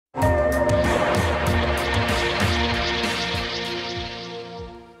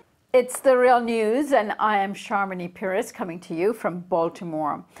It's the real news, and I am Sharmini Pires coming to you from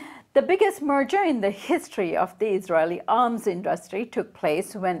Baltimore. The biggest merger in the history of the Israeli arms industry took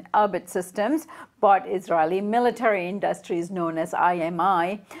place when Elbit Systems bought Israeli military industries known as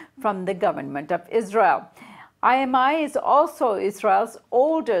IMI from the government of Israel. IMI is also Israel's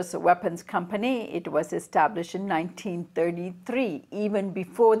oldest weapons company. It was established in 1933, even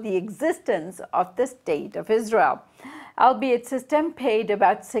before the existence of the State of Israel. Elbit Systems paid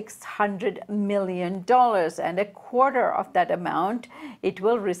about $600 million, and a quarter of that amount it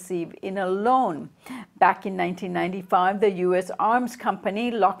will receive in a loan. Back in 1995, the U.S. arms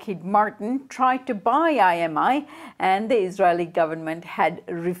company Lockheed Martin tried to buy IMI, and the Israeli government had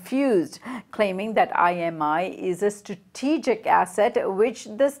refused, claiming that IMI is a strategic asset which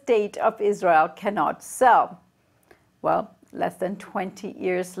the State of Israel cannot sell. Well, less than 20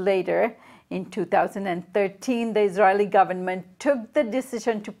 years later, in 2013, the Israeli government took the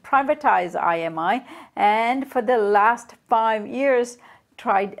decision to privatize IMI, and for the last 5 years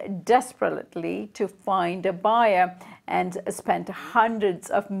tried desperately to find a buyer and spent hundreds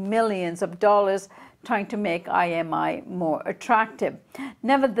of millions of dollars trying to make IMI more attractive.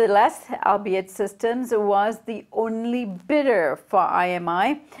 Nevertheless, Elbit Systems was the only bidder for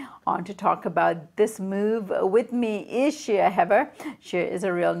IMI. On to talk about this move with me is Shir Hever. Shir is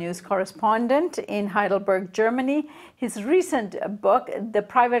a Real News correspondent in Heidelberg, Germany. His recent book, The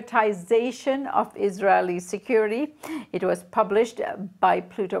Privatization of Israeli Security, it was published by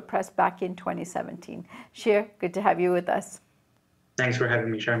Pluto Press back in 2017. Shir, good to have you with us. Thanks for having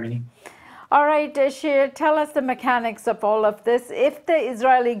me, Sharmini. All right, Shir, tell us the mechanics of all of this. If the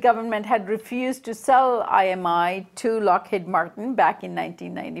Israeli government had refused to sell IMI to Lockheed Martin back in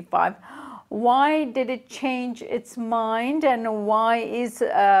 1995, why did it change its mind, and why is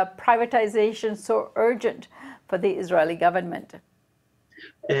privatization so urgent for the Israeli government?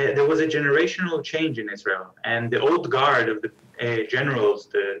 There was a generational change in Israel, and the old guard of the generals,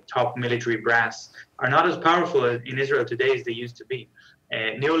 the top military brass, are not as powerful in Israel today as they used to be.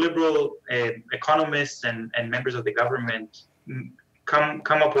 Neoliberal economists and members of the government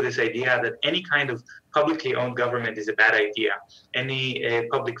come up with this idea that any kind of publicly owned government is a bad idea. Any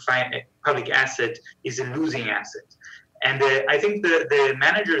public asset is a losing asset. And I think the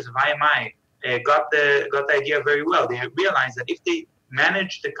managers of IMI got the idea very well. They realized that if they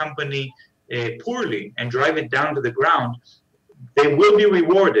manage the company poorly and drive it down to the ground, they will be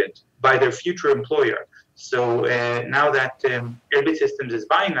rewarded by their future employer. So now that Elbit Systems is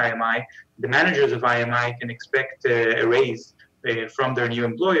buying IMI, the managers of IMI can expect a raise from their new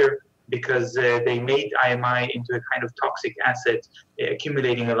employer, because they made IMI into a kind of toxic asset,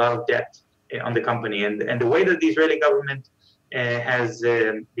 accumulating a lot of debt on the company. And the way that the Israeli government has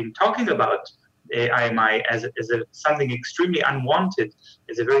been talking about IMI as something extremely unwanted,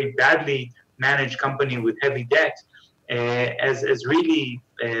 as a very badly managed company with heavy debt, as really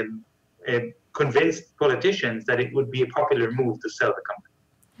convinced politicians that it would be a popular move to sell the company.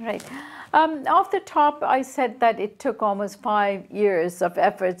 Right. Off the top, I said that it took almost 5 years of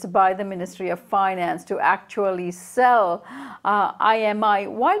efforts by the Ministry of Finance to actually sell IMI.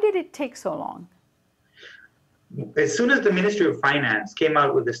 Why did it take so long? As soon as the Ministry of Finance came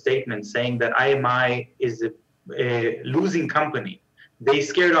out with a statement saying that IMI is a losing company, they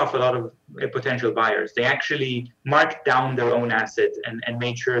scared off a lot of potential buyers. They actually marked down their own assets and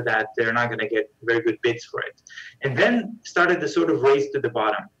made sure that they're not going to get very good bids for it. And then started the sort of race to the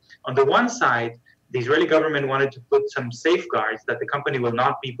bottom. On the one side, the Israeli government wanted to put some safeguards that the company will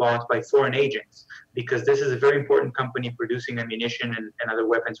not be bought by foreign agents, because this is a very important company producing ammunition and other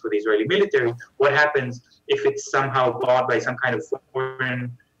weapons for the Israeli military. What happens if it's somehow bought by some kind of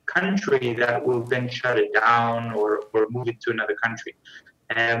foreign country that will then shut it down or move it to another country?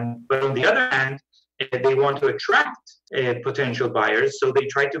 But on the other hand, they want to attract potential buyers, so they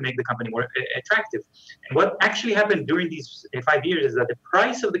try to make the company more attractive. And what actually happened during these 5 years is that the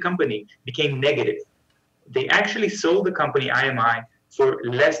price of the company became negative. They actually sold the company IMI for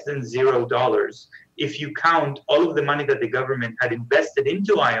less than $0 if you count all of the money that the government had invested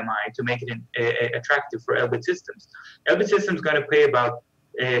into IMI to make it attractive for Elbit Systems. Elbit Systems is going to pay about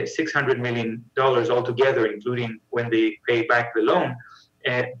 $600 million altogether, including when they pay back the loan.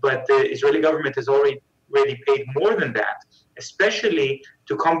 But the Israeli government has already paid more than that, especially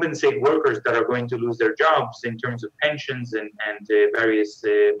to compensate workers that are going to lose their jobs in terms of pensions and various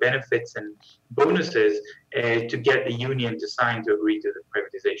benefits and bonuses, to get the union to sign to agree to the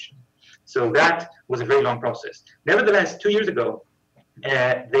privatization. So that was a very long process. Nevertheless, 2 years ago,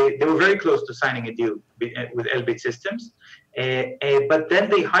 they were very close to signing a deal with Elbit Systems, but then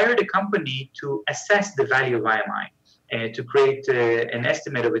they hired a company to assess the value of IMI. to create an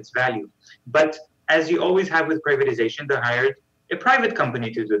estimate of its value. But as you always have with privatization, they hired a private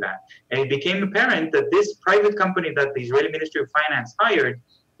company to do that. And it became apparent that this private company that the Israeli Ministry of Finance hired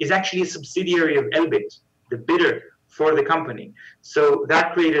is actually a subsidiary of Elbit, the bidder for the company. So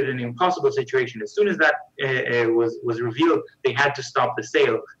that created an impossible situation. As soon as that was revealed, they had to stop the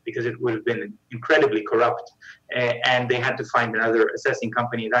sale because it would have been incredibly corrupt. And they had to find another assessing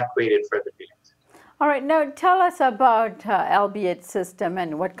company. That created further dealings. All right, now tell us about Elbit Systems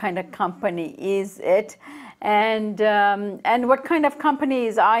and what kind of company is it, and what kind of company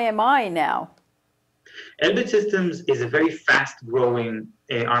is IMI now? Elbit Systems is a very fast-growing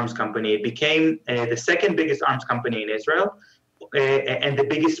arms company. It became the second biggest arms company in Israel and the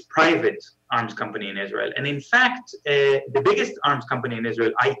biggest private arms company in Israel. And in fact, the biggest arms company in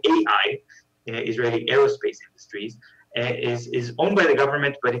Israel, IAI, Israeli Aerospace Industries, is owned by the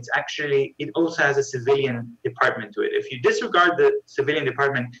government, but it also has a civilian department to it. If you disregard the civilian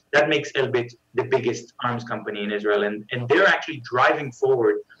department, that makes Elbit the biggest arms company in Israel. And they're actually driving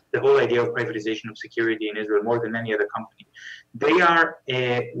forward the whole idea of privatization of security in Israel more than any other company. They are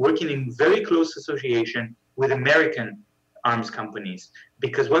working in very close association with American arms companies,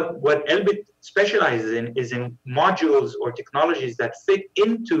 because what Elbit specializes in is in modules or technologies that fit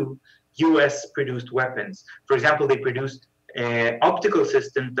into US produced weapons. For example, they produce optical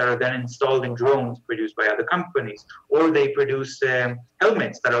systems that are then installed in drones produced by other companies, or they produce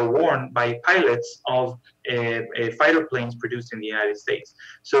helmets that are worn by pilots of fighter planes produced in the United States.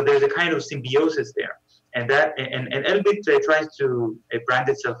 So there's a kind of symbiosis there. And Elbit tries to brand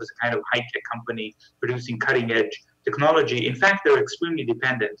itself as a kind of high-tech company producing cutting-edge technology. In fact, they're extremely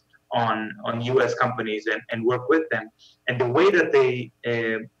dependent on US companies and work with them. And the way that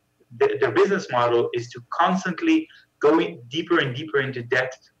their business model is to constantly go deeper and deeper into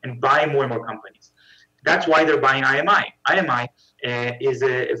debt and buy more and more companies. That's why they're buying IMI. IMI is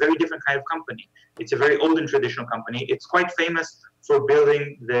a very different kind of company. It's a very old and traditional company. It's quite famous for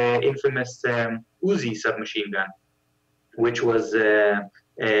building the infamous Uzi submachine gun, which was at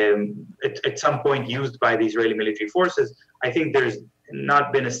some point used by the Israeli military forces. I think there's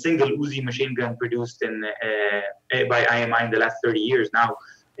not been a single Uzi machine gun produced by IMI in the last 30 years now.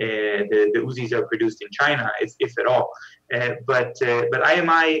 The Uzis are produced in China, if at all. But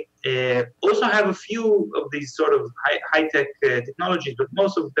IMI also have a few of these sort of high-tech technologies, but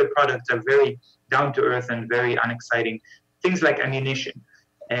most of their products are very down-to-earth and very unexciting. Things like ammunition.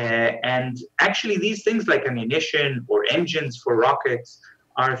 And actually, these things like ammunition or engines for rockets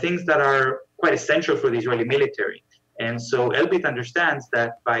are things that are quite essential for the Israeli military. And so Elbit understands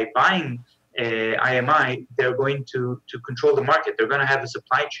that by buying IMI, they're going to control the market. They're going to have a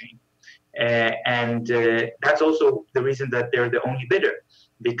supply chain. And that's also the reason that they're the only bidder,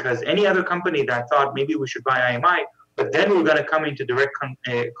 because any other company that thought maybe we should buy IMI, but then we're going to come into direct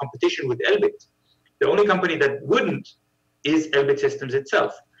competition with Elbit. The only company that wouldn't is Elbit Systems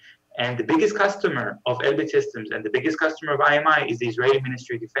itself. And the biggest customer of Elbit Systems and the biggest customer of IMI is the Israeli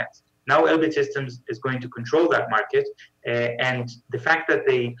Ministry of Defense. Now Elbit Systems is going to control that market. And the fact that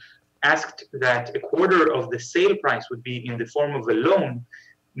they asked that a quarter of the sale price would be in the form of a loan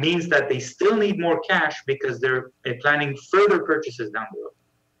means that they still need more cash because they're planning further purchases down the road.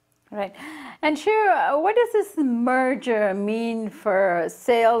 Right. And Shir, what does this merger mean for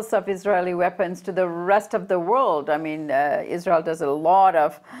sales of Israeli weapons to the rest of the world? I mean, Israel does a lot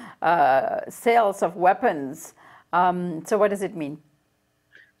of sales of weapons. So what does it mean?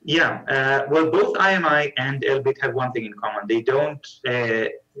 Yeah, well, both IMI and Elbit have one thing in common. They don't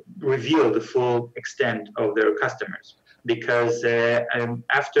reveal the full extent of their customers, because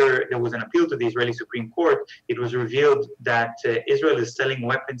after there was an appeal to the Israeli Supreme Court, it was revealed that Israel is selling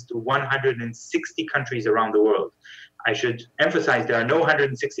weapons to 160 countries around the world. I should emphasize there are no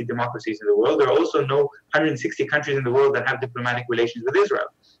 160 democracies in the world. There are also no 160 countries in the world that have diplomatic relations with Israel.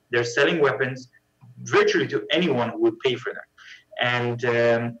 They're selling weapons virtually to anyone who would pay for them. And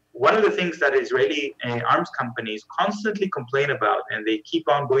one of the things that Israeli arms companies constantly complain about, and they keep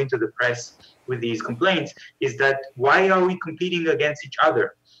on going to the press with these complaints, is that why are we competing against each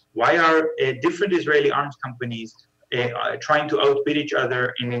other? Why are different Israeli arms companies trying to outbid each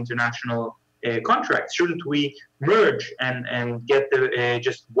other in international contracts? Shouldn't we merge and get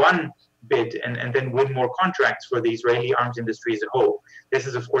just one bid and then win more contracts for the Israeli arms industry as a whole? This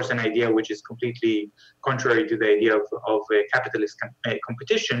is, of course, an idea which is completely contrary to the idea of capitalist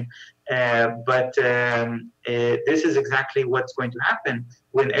competition. But this is exactly what's going to happen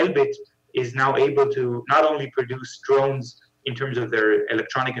when Elbit is now able to not only produce drones in terms of their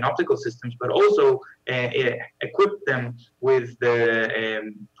electronic and optical systems, but also equip them with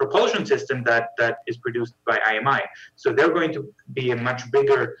the propulsion system that is produced by IMI. So they're going to be a much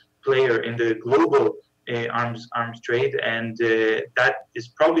bigger player in the global arms trade, and that is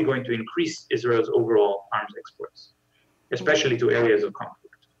probably going to increase Israel's overall arms exports, especially to areas of conflict.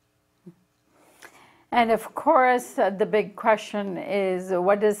 And of course, the big question is,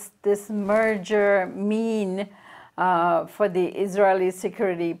 what does this merger mean for the Israeli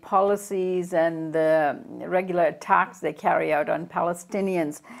security policies and the regular attacks they carry out on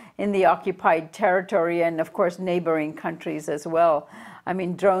Palestinians in the occupied territory and, of course, neighboring countries as well? I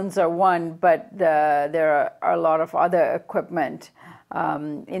mean, drones are one, but there are a lot of other equipment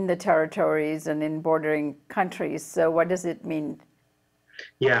in the territories and in bordering countries. So what does it mean?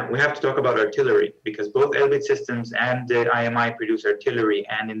 Yeah, we have to talk about artillery, because both Elbit Systems and IMI produce artillery.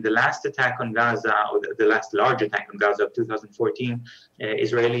 And in the last attack on Gaza, or the last large attack on Gaza of 2014,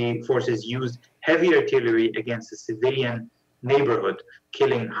 Israeli forces used heavy artillery against a civilian neighborhood,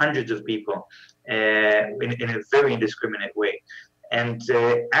 killing hundreds of people in a very indiscriminate way. And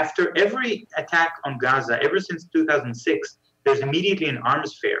after every attack on Gaza, ever since 2006, there's immediately an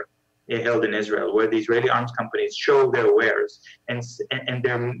arms fair held in Israel, where the Israeli arms companies show their wares. And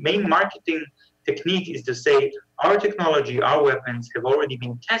their main marketing technique is to say, our technology, our weapons have already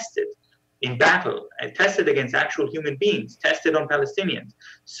been tested in battle, and tested against actual human beings, tested on Palestinians.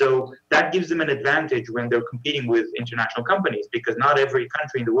 So that gives them an advantage when they're competing with international companies, because not every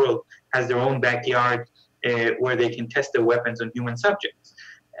country in the world has their own backyard where they can test their weapons on human subjects.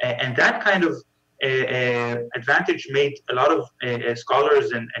 And that kind of advantage made a lot of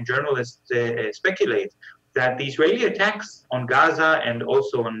scholars and journalists speculate that the Israeli attacks on Gaza and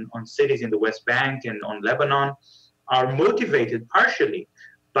also on cities in the West Bank and on Lebanon are motivated partially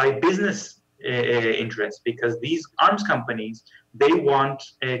by business interests, because these arms companies, they want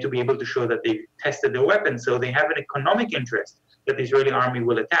to be able to show that they've tested their weapons, so they have an economic interest that the Israeli army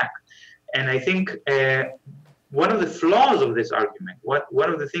will attack. And I think one of the flaws of this argument, one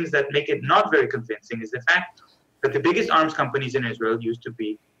of the things that make it not very convincing, is the fact that the biggest arms companies in Israel used to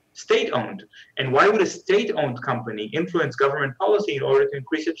be state-owned. And why would a state-owned company influence government policy in order to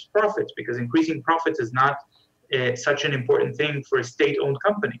increase its profits? Because increasing profits is not such an important thing for a state-owned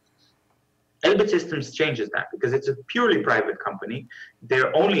company. Elbit Systems changes that, because it's a purely private company.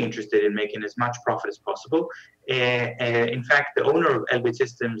 They're only interested in making as much profit as possible. In fact, the owner of Elbit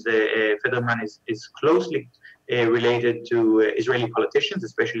Systems, Federman, is closely related to Israeli politicians,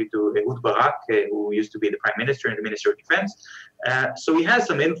 especially to Ehud Barak, who used to be the prime minister and the minister of defense. So he has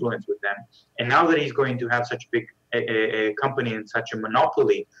some influence with them. And now that he's going to have such a big company and such a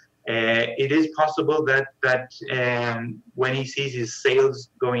monopoly, it is possible that when he sees his sales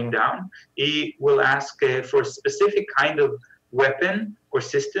going down, he will ask for a specific kind of weapon or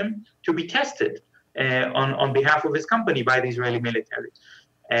system to be tested on behalf of his company by the Israeli military.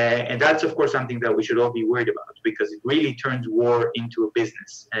 And that's, of course, something that we should all be worried about, because it really turns war into a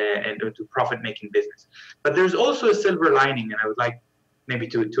business and into profit-making business. But there's also a silver lining, and I would like maybe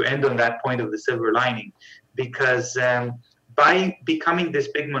to end on that point of the silver lining, because by becoming this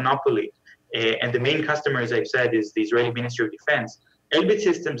big monopoly, and the main customer, as I've said, is the Israeli Ministry of Defense, Elbit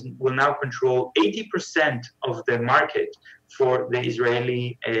Systems will now control 80% of the market for the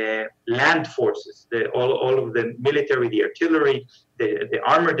Israeli land forces, all of the military, the artillery, the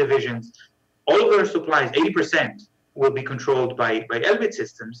armor divisions, all of their supplies, 80% will be controlled by Elbit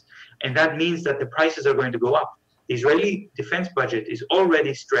Systems, and that means that the prices are going to go up. The Israeli defense budget is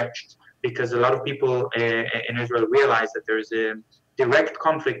already stretched, because a lot of people in Israel realize that there is a direct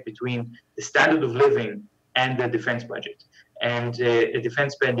conflict between the standard of living and the defense budget. And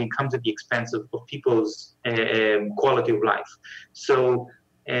defense spending comes at the expense of people's quality of life. So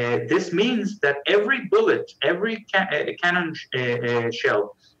this means that every bullet, every cannon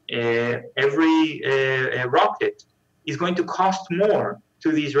shell, every rocket is going to cost more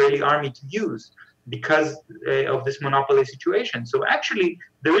to the Israeli army to use, because of this monopoly situation. So actually,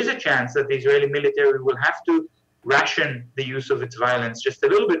 there is a chance that the Israeli military will have to ration the use of its violence just a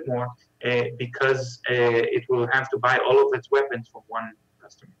little bit more, because it will have to buy all of its weapons from one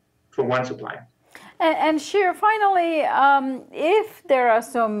customer, from one supplier. And Shir, finally, if there are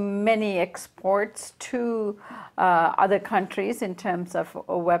so many exports to other countries in terms of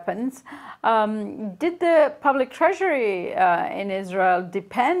weapons, did the public treasury in Israel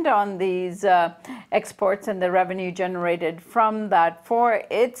depend on these exports and the revenue generated from that for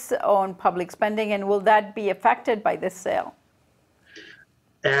its own public spending, and will that be affected by this sale?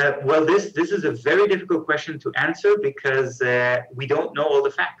 Well, this is a very difficult question to answer, because we don't know all the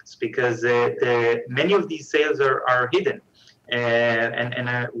facts, because many of these sales are hidden.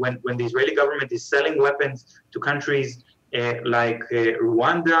 When the Israeli government is selling weapons to countries like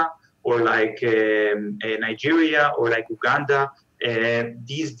Rwanda or like Nigeria or like Uganda,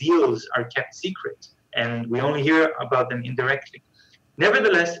 these deals are kept secret, and we only hear about them indirectly.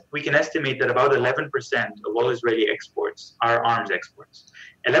 Nevertheless, we can estimate that about 11% of all Israeli exports are arms exports.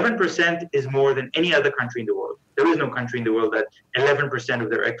 11% is more than any other country in the world. There is no country in the world that 11% of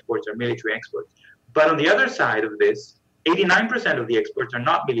their exports are military exports. But on the other side of this, 89% of the exports are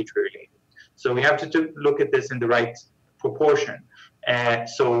not military related. So we have to look at this in the right proportion.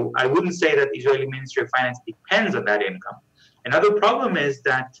 So I wouldn't say that the Israeli Ministry of Finance depends on that income. Another problem is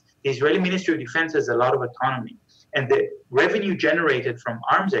that the Israeli Ministry of Defense has a lot of autonomy, and the revenue generated from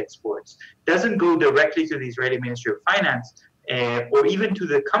arms exports doesn't go directly to the Israeli Ministry of Finance or even to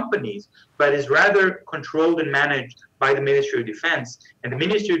the companies, but is rather controlled and managed by the Ministry of Defense. And the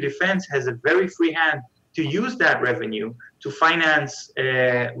Ministry of Defense has a very free hand to use that revenue to finance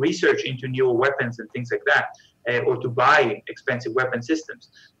research into newer weapons and things like that, or to buy expensive weapon systems.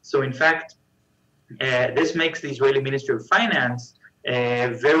 So in fact, this makes the Israeli Ministry of Finance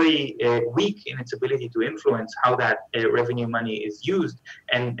very weak in its ability to influence how that revenue money is used,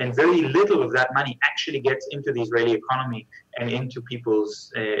 and very little of that money actually gets into the Israeli economy and into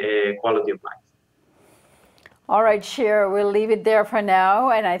people's quality of life. All right, Shir, we'll leave it there for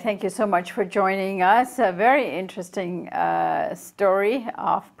now, and I thank you so much for joining us. A very interesting story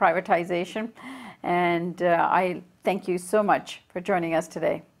of privatization, and I thank you so much for joining us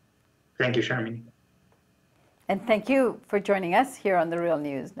today. Thank you, Sharmini. And thank you for joining us here on the Real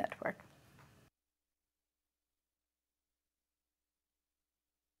News Network.